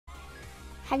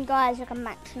Hey guys, welcome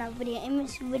back to another video. In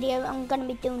this video I'm going to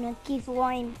be doing a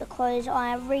giveaway because I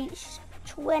have reached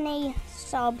 20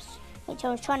 subs, which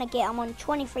I was trying to get. I'm on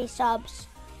 23 subs.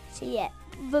 So yeah,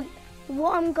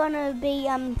 what I'm going to be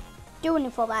doing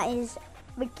for that is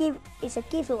a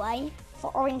giveaway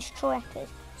for orange troikas.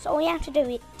 So all you have to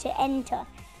do to enter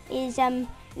is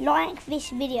like this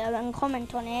video and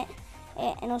comment on it,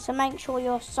 and also make sure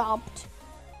you're subbed,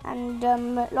 and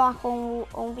like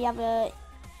all the other,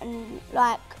 and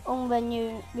like all the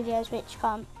new videos which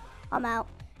I'm out.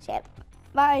 So yeah,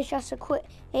 that is just a quick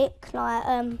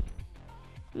I'm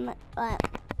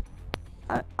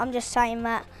just saying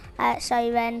that.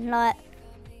 So then, like,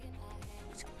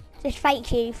 just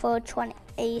thank you for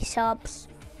 20 subs.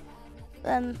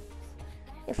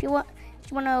 If you want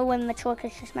to win the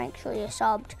troikas, just make sure you're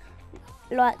subbed,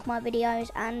 like my videos,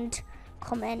 and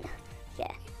comment.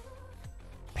 Yeah.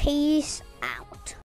 Peace out.